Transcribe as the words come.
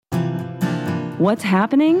What's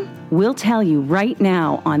happening? We'll tell you right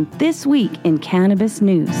now on This Week in Cannabis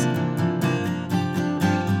News.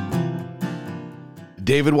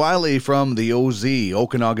 David Wiley from the OZ,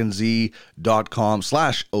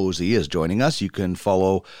 OkanaganZ.com/OZ is joining us. You can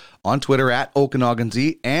follow on Twitter at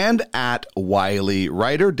OkanaganZ and at Wiley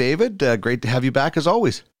Writer. David, great to have you back as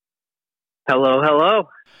always. Hello.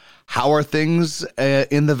 How are things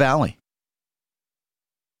in the Valley?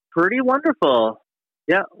 Pretty wonderful.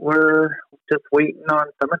 Yeah, we're just waiting on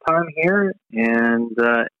summertime here and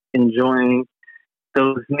enjoying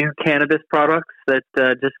those new cannabis products that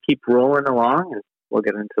just keep rolling along. And we'll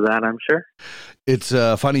get into that, I'm sure. It's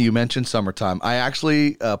funny you mentioned summertime. I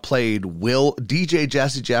actually played DJ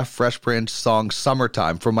Jesse Jeff Fresh Prince song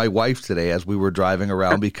Summertime for my wife today as we were driving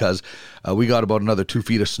around because we got about another 2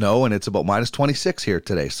 feet of snow and it's about minus 26 here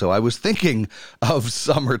today. So I was thinking of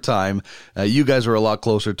summertime. You guys are a lot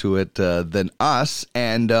closer to it than us.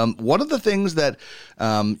 And one of the things that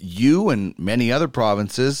you and many other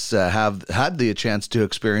provinces have had the chance to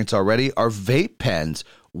experience already are vape pens.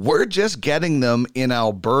 We're just getting them in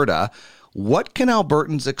Alberta. What can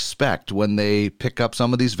Albertans expect when they pick up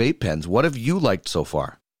some of these vape pens? What have you liked so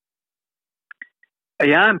far?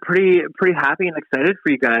 Yeah, I'm pretty happy and excited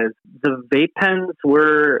for you guys. The vape pens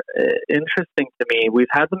were interesting to me. We've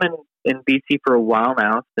had them in BC for a while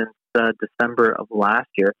now, since December of last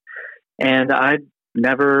year. And I'd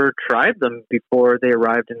never tried them before they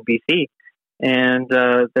arrived in BC. And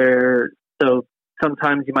so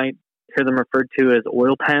sometimes you might hear them referred to as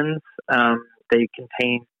oil pens. They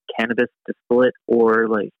contain cannabis distillate or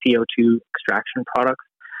like CO2 extraction products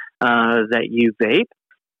that you vape.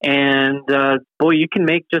 And boy, you can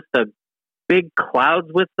make just a big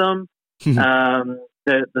clouds with them. The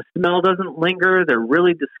smell doesn't linger. They're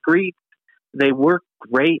really discreet. They work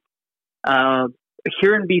great.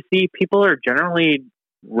 Here in BC, people are generally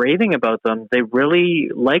raving about them. They really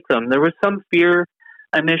like them. There was some fear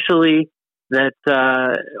initially that,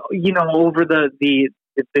 over the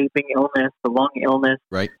vaping illness, the lung illness.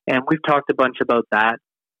 Right. And we've talked a bunch about that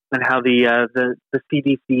and how the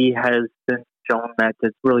CDC has since shown that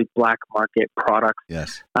it's really black market products.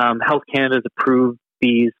 Yes. Health Canada's approved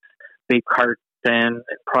these vape carts and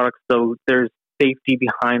products, so there's safety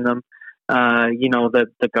behind them.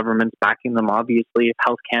 The government's backing them, obviously, if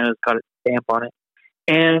Health Canada's got its stamp on it.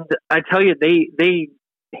 And I tell you, they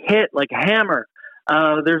hit like a hammer.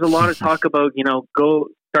 There's a lot of talk about, go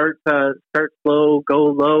start slow, go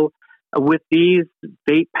low. With these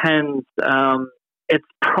vape pens, it's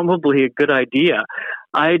probably a good idea.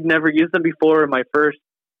 I'd never used them before. My first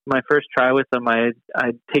try with them, I'd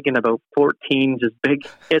taken about 14 just big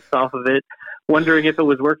hits off of it, wondering if it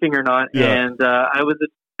was working or not. Yeah. And I was at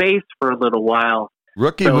space for a little while.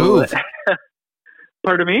 Rookie move.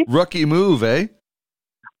 Pardon me? Rookie move, eh?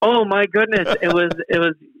 Oh my goodness! It was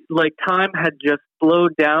like time had just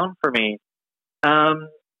slowed down for me.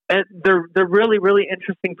 They're really, really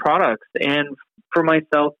interesting products. And for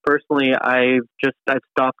myself personally, I've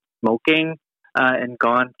stopped smoking and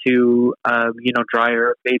gone to dry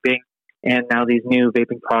herb vaping, and now these new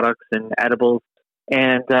vaping products and edibles.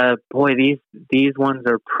 And boy, these ones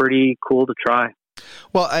are pretty cool to try.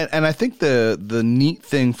 Well, and I think the neat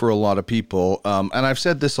thing for a lot of people, and I've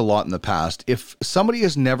said this a lot in the past, if somebody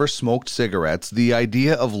has never smoked cigarettes, the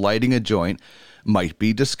idea of lighting a joint might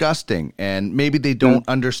be disgusting, and maybe they don't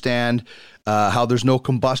understand how there's no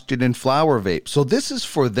combustion in flower vape. So this is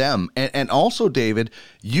for them. And also, David,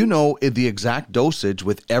 the exact dosage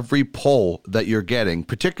with every pull that you're getting,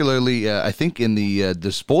 particularly, I think, in the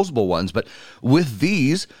disposable ones. But with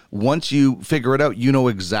these, once you figure it out, you know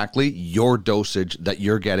exactly your dosage that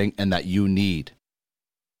you're getting and that you need.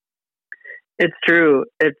 It's true.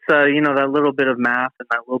 It's, that little bit of math and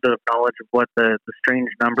that little bit of knowledge of what the strange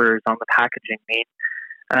numbers on the packaging mean.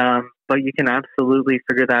 But you can absolutely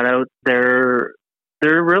figure that out. They're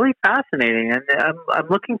really fascinating, and I'm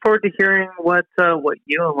looking forward to hearing what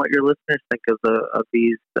you and what your listeners think of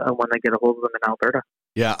these when they get a hold of them in Alberta.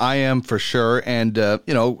 Yeah, I am for sure. And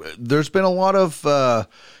there's been a lot of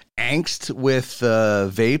angst with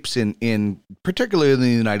vapes in particularly in the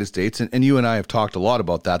United States, and you and I have talked a lot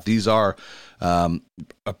about that. These are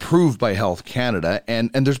approved by Health Canada,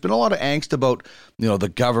 and there's been a lot of angst about the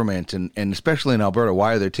government and especially in Alberta,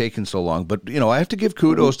 why are they taking so long? But I have to give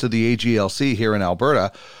kudos to the AGLC here in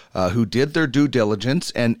Alberta, who did their due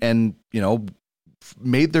diligence and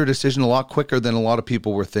made their decision a lot quicker than a lot of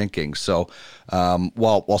people were thinking. So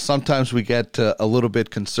while sometimes we get a little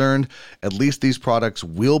bit concerned, at least these products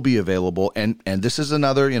will be available. And this is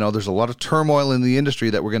another, there's a lot of turmoil in the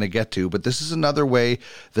industry that we're going to get to, but this is another way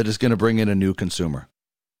that is going to bring in a new consumer.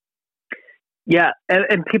 Yeah,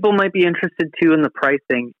 and people might be interested too in the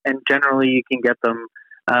pricing, and generally you can get them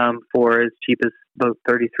for as cheap as about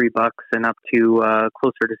 $33 and up to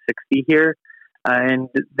closer to 60 here. And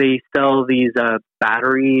they sell these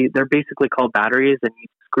battery. They're basically called batteries, and you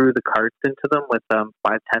screw the carts into them with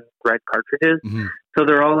 510 thread cartridges. Mm-hmm. So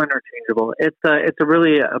they're all interchangeable. It's a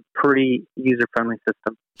really a pretty user friendly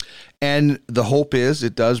system. And the hope is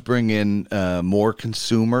it does bring in more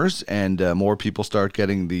consumers, and more people start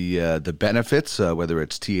getting the benefits, whether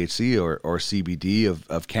it's THC or CBD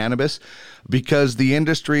of cannabis, because the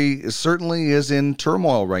industry certainly is in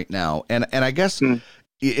turmoil right now. And I guess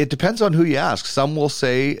it depends on who you ask. Some will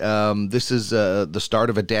say this is the start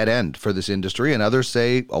of a dead end for this industry, and others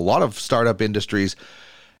say a lot of startup industries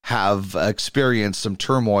have experienced some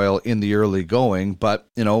turmoil in the early going. But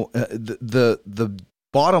the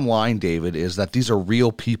bottom line, David, is that these are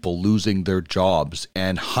real people losing their jobs,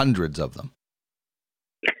 and hundreds of them.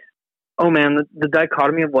 Oh man, the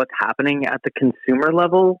dichotomy of what's happening at the consumer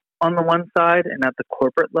level on the one side and at the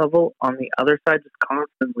corporate level on the other side just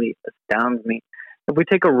constantly astounds me. If we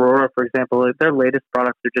take Aurora, for example, their latest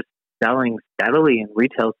products are just selling steadily in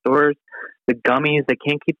retail stores. The gummies, they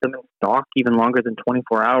can't keep them in stock even longer than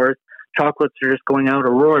 24 hours. Chocolates are just going out.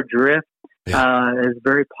 Aurora Drift is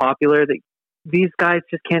very popular. These guys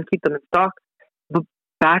just can't keep them in stock. But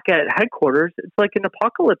back at headquarters, it's like an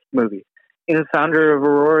apocalypse movie. The founder of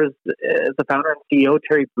Aurora, the founder and CEO,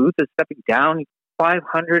 Terry Booth, is stepping down.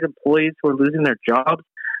 500 employees who are losing their jobs.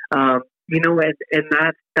 And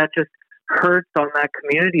that just hurts on that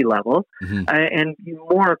community level. Mm-hmm. And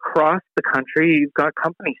more across the country, you've got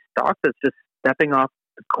company stock that's just stepping off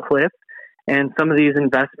the cliff. And some of these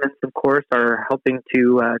investments, of course, are helping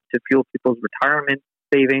to fuel people's retirement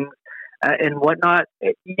savings and whatnot.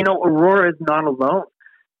 Aurora is not alone.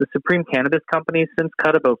 The Supreme Cannabis Company has since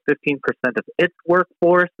cut about 15% of its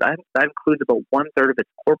workforce. That includes about 1/3 of its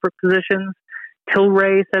corporate positions.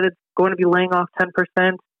 Tilray said it's going to be laying off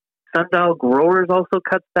 10%. Sundial Growers also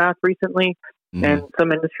cut staff recently. Mm-hmm. And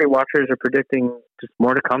some industry watchers are predicting just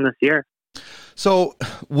more to come this year. So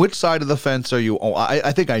which side of the fence are you on?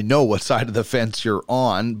 I think I know what side of the fence you're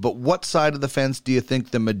on, but what side of the fence do you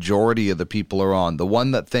think the majority of the people are on? The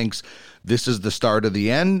one that thinks this is the start of the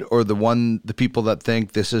end, or the people that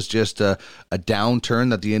think this is just a downturn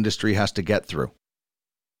that the industry has to get through?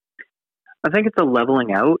 I think it's a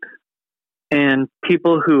leveling out, and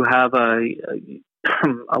people who have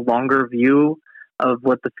a longer view of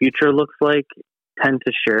what the future looks like tend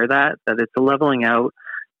to share that it's a leveling out.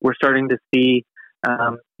 We're starting to see,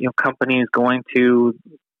 companies going to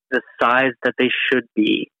the size that they should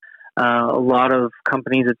be. A lot of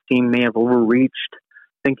companies, it seems, may have overreached,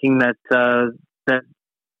 thinking that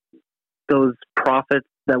those profits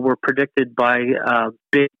that were predicted by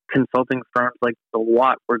big consulting firms like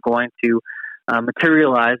Deloitte were going to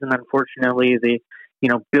materialize, and unfortunately, the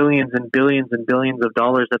billions and billions and billions of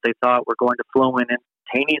dollars that they thought were going to flow in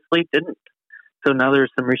instantaneously didn't. So now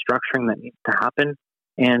there's some restructuring that needs to happen.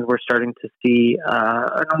 And we're starting to see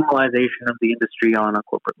a normalization of the industry on a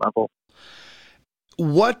corporate level.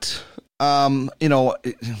 What,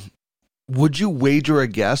 would you wager a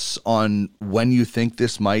guess on when you think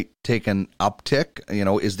this might take an uptick?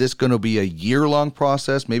 Is this going to be a year-long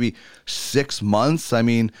process, maybe 6 months? I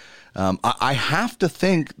mean, I have to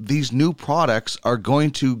think these new products are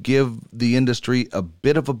going to give the industry a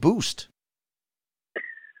bit of a boost.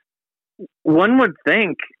 One would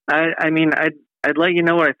think. I'd let you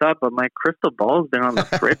know what I thought, but my crystal ball's been on the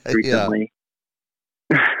fritz recently.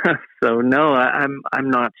 So no, I'm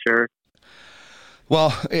not sure.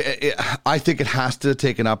 Well, I think it has to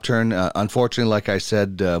take an upturn. Unfortunately, like I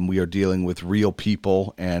said, we are dealing with real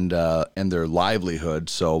people and their livelihood.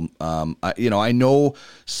 So, I know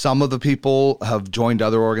some of the people have joined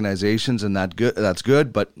other organizations, and that's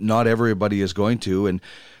good, but not everybody is going to. And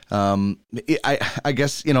I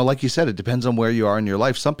guess, like you said, it depends on where you are in your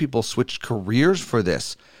life. Some people switch careers for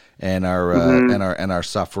this and are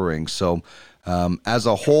suffering. So, as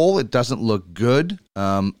a whole, it doesn't look good.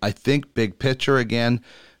 I think big picture again,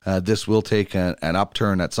 this will take an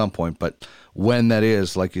upturn at some point, but when that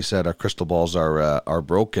is, like you said, our crystal balls are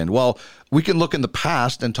broken. Well, we can look in the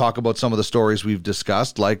past and talk about some of the stories we've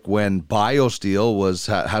discussed, like when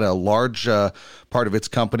BioSteel had a large part of its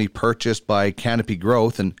company purchased by Canopy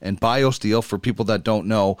Growth, and BioSteel, for people that don't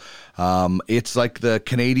know, it's like the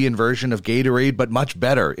Canadian version of Gatorade, but much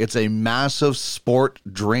better. It's a massive sport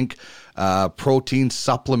drink protein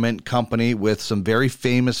supplement company with some very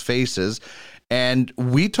famous faces. And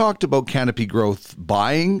we talked about Canopy Growth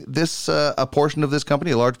buying this a portion of this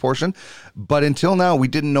company, a large portion, but until now we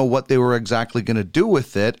didn't know what they were exactly going to do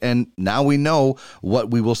with it, and now we know what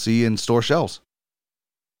we will see in store shelves.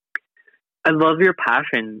 I love your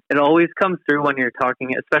passion. It always comes through when you're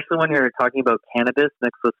talking, especially when you're talking about cannabis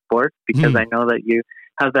mixed with sports, because I know that you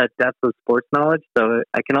have that depth of sports knowledge. So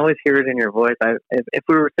I can always hear it in your voice. If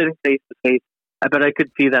we were sitting face to face, I bet I could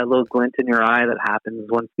see that little glint in your eye that happens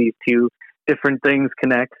once these two different things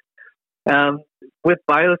connect. With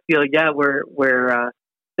BioSteel, where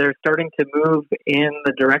they're starting to move in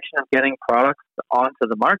the direction of getting products onto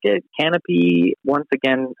the market. Canopy, once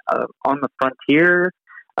again, on the frontier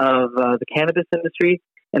of the cannabis industry,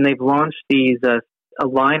 and they've launched a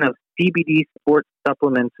line of CBD sports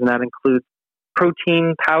supplements, and that includes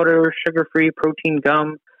protein powder, sugar-free protein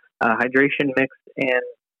gum, hydration mix, and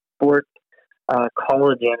sports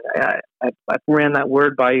collagen. I ran that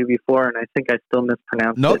word by you before, and I think I still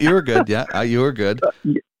mispronounced it. No, you were good. Yeah, you were good.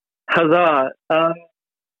 Huzzah!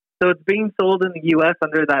 So it's being sold in the U.S.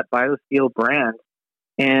 under that BioSteel brand,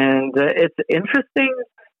 and it's interesting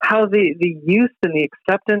how the use and the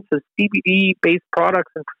acceptance of CBD-based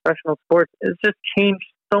products in professional sports has just changed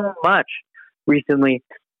so much recently.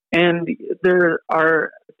 And there are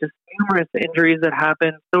just numerous injuries that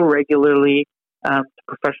happen so regularly to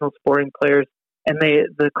professional sporting players. And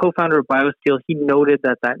the co-founder of BioSteel, he noted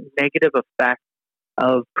that negative effect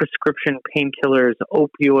of prescription painkillers,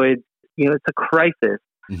 opioids, it's a crisis,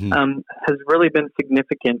 has really been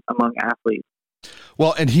significant among athletes.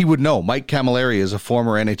 Well, and he would know. Mike Camilleri is a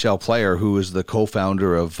former NHL player who is the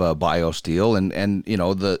co-founder of BioSteel, and in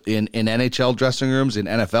NHL dressing rooms, in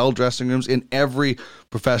NFL dressing rooms, in every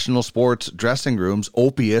professional sports dressing rooms,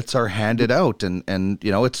 opiates are handed out, and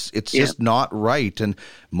it's just not right. And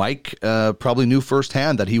Mike probably knew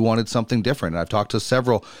firsthand that he wanted something different. And I've talked to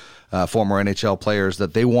several former NHL players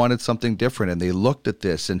that they wanted something different, and they looked at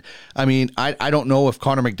this. And I mean, I don't know if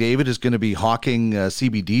Connor McDavid is going to be hawking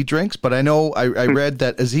CBD drinks, but I know I read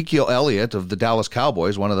that Ezekiel Elliott of the Dallas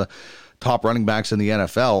Cowboys, one of the top running backs in the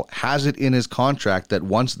NFL, has it in his contract that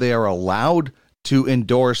once they are allowed to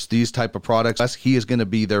endorse these type of products, he is going to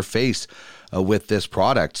be their face with this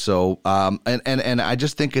product. So, and I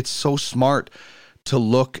just think it's so smart to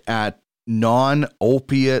look at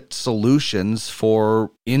non-opiate solutions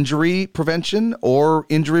for injury prevention or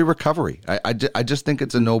injury recovery. I just think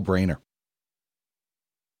it's a no-brainer.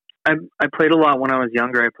 I played a lot when I was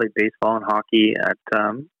younger. I played baseball and hockey at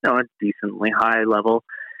a decently high level,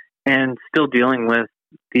 and still dealing with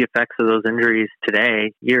the effects of those injuries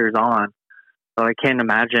today, years on. So I can't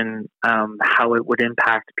imagine how it would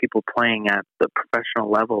impact people playing at the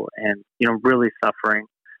professional level and really suffering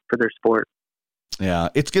for their sport. Yeah,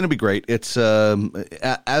 it's going to be great. It's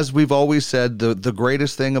as we've always said, the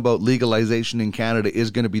greatest thing about legalization in Canada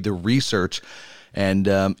is going to be the research. And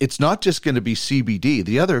it's not just going to be CBD,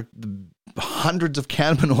 the other hundreds of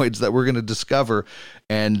cannabinoids that we're going to discover.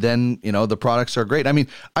 And then, the products are great. I mean,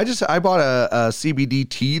 I bought a CBD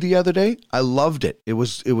tea the other day. I loved it. It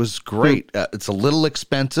was great. It's a little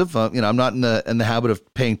expensive. I'm not in the habit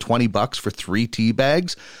of paying $20 for 3 tea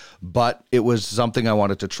bags, but it was something I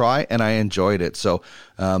wanted to try, and I enjoyed it. So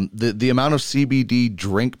the amount of CBD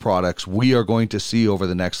drink products we are going to see over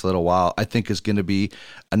the next little while, I think, is going to be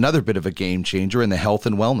another bit of a game changer in the health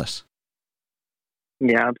and wellness.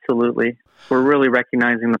 Yeah, absolutely. We're really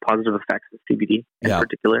recognizing the positive effects of CBD in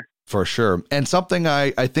particular. For sure. And something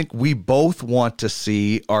I think we both want to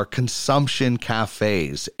see are consumption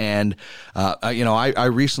cafes. And, I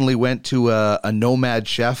recently went to a Nomad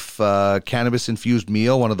Chef cannabis-infused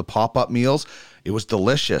meal, one of the pop-up meals. It was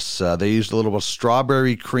delicious. They used a little bit of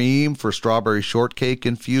strawberry cream for strawberry shortcake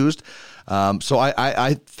infused. So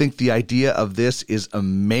I think the idea of this is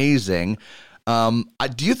amazing.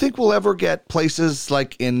 Do you think we'll ever get places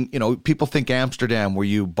like in, people think Amsterdam where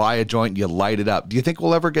you buy a joint and you light it up? Do you think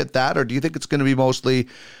we'll ever get that? Or do you think it's going to be mostly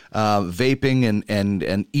vaping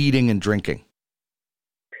and eating and drinking?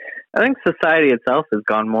 I think society itself has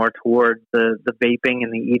gone more towards the vaping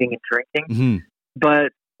and the eating and drinking. Mm-hmm.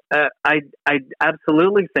 But I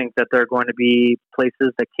absolutely think that there are going to be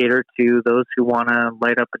places that cater to those who want to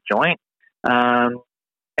light up a joint. And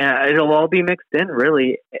it'll all be mixed in,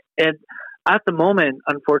 really. And at the moment,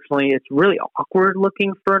 unfortunately, it's really awkward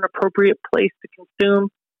looking for an appropriate place to consume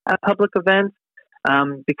at public events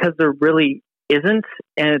because there really isn't.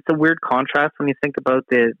 And it's a weird contrast when you think about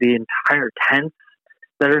the entire tents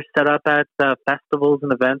that are set up at festivals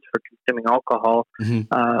and events for consuming alcohol.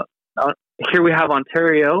 Mm-hmm. Here we have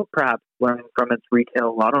Ontario, perhaps learning from its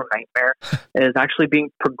retail lotto nightmare, is actually being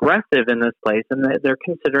progressive in this place, and they're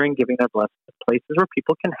considering giving their blessing to places where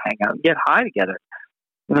people can hang out and get high together.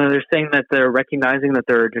 They're saying that they're recognizing that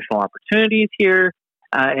there are additional opportunities here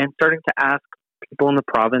and starting to ask people in the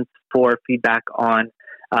province for feedback on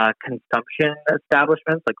consumption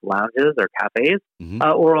establishments like lounges or cafes,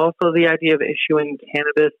 or also the idea of issuing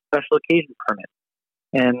cannabis special occasion permits.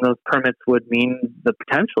 And those permits would mean the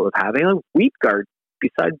potential of having a weed garden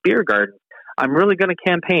beside beer gardens. I'm really going to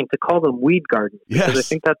campaign to call them weed gardens because I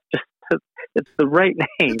think that's just, it's the right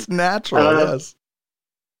name. It's natural, yes.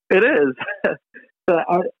 It is. So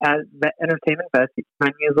entertainment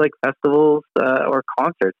venues like festivals or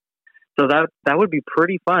concerts. So that would be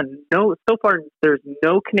pretty fun. No, so far there's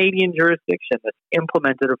no Canadian jurisdiction that's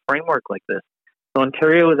implemented a framework like this. So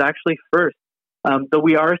Ontario is actually first. Though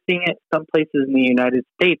we are seeing it some places in the United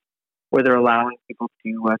States where they're allowing people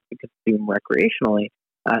to consume recreationally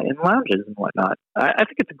in lounges and whatnot. I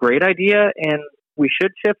think it's a great idea, and we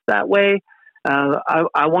should shift that way.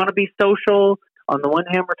 I want to be social. On the one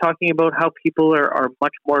hand, we're talking about how people are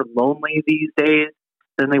much more lonely these days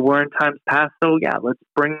than they were in times past. So yeah, let's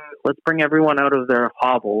bring everyone out of their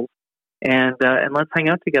hovels and let's hang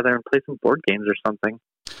out together and play some board games or something.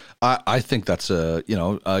 I think that's a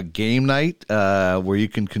game night where you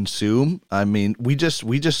can consume. I mean, we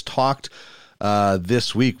just talked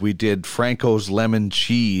this week. We did Franco's lemon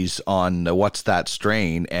cheese on What's That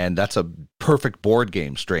Strain, and that's a perfect board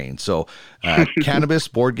game strain. So cannabis,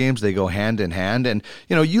 board games, they go hand in hand. And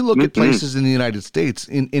you look at places in the United States,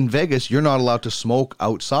 in Vegas, you're not allowed to smoke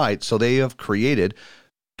outside, so they have created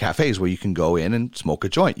cafes where you can go in and smoke a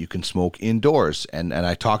joint. You can smoke indoors. And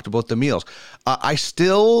I talked about the meals. I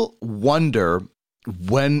still wonder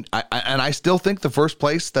I still think the first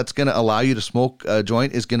place that's going to allow you to smoke a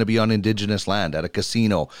joint is going to be on Indigenous land at a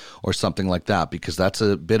casino or something like that, because that's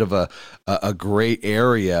a bit of a gray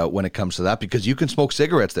area when it comes to that, because you can smoke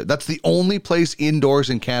cigarettes there. That's the only place indoors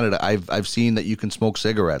in Canada I've seen that you can smoke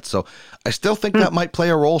cigarettes. So I still think that might play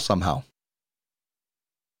a role somehow.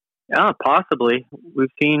 Yeah, possibly. We've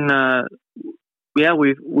seen,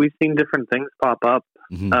 we've seen different things pop up.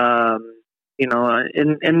 In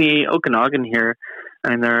the Okanagan here,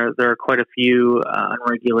 and there are quite a few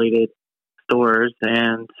unregulated stores,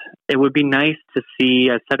 and it would be nice to see.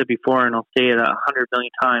 I've said it before, and I'll say it 100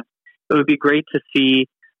 million times. It would be great to see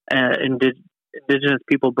Indigenous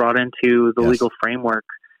people brought into the legal framework,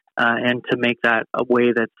 and to make that a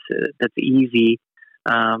way that's easy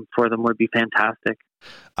for them would be fantastic.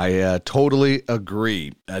 I totally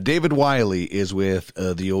agree. David Wiley is with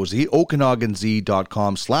the OZ.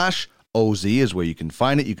 OkanaganZ.com/OZ is where you can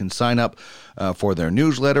find it. You can sign up for their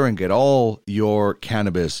newsletter and get all your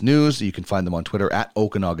cannabis news. You can find them on Twitter at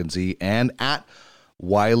OkanaganZ and at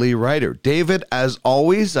Wiley Writer. David, as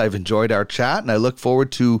always, I've enjoyed our chat, and I look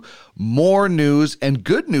forward to more news and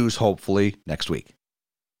good news, hopefully, next week.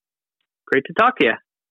 Great to talk to you.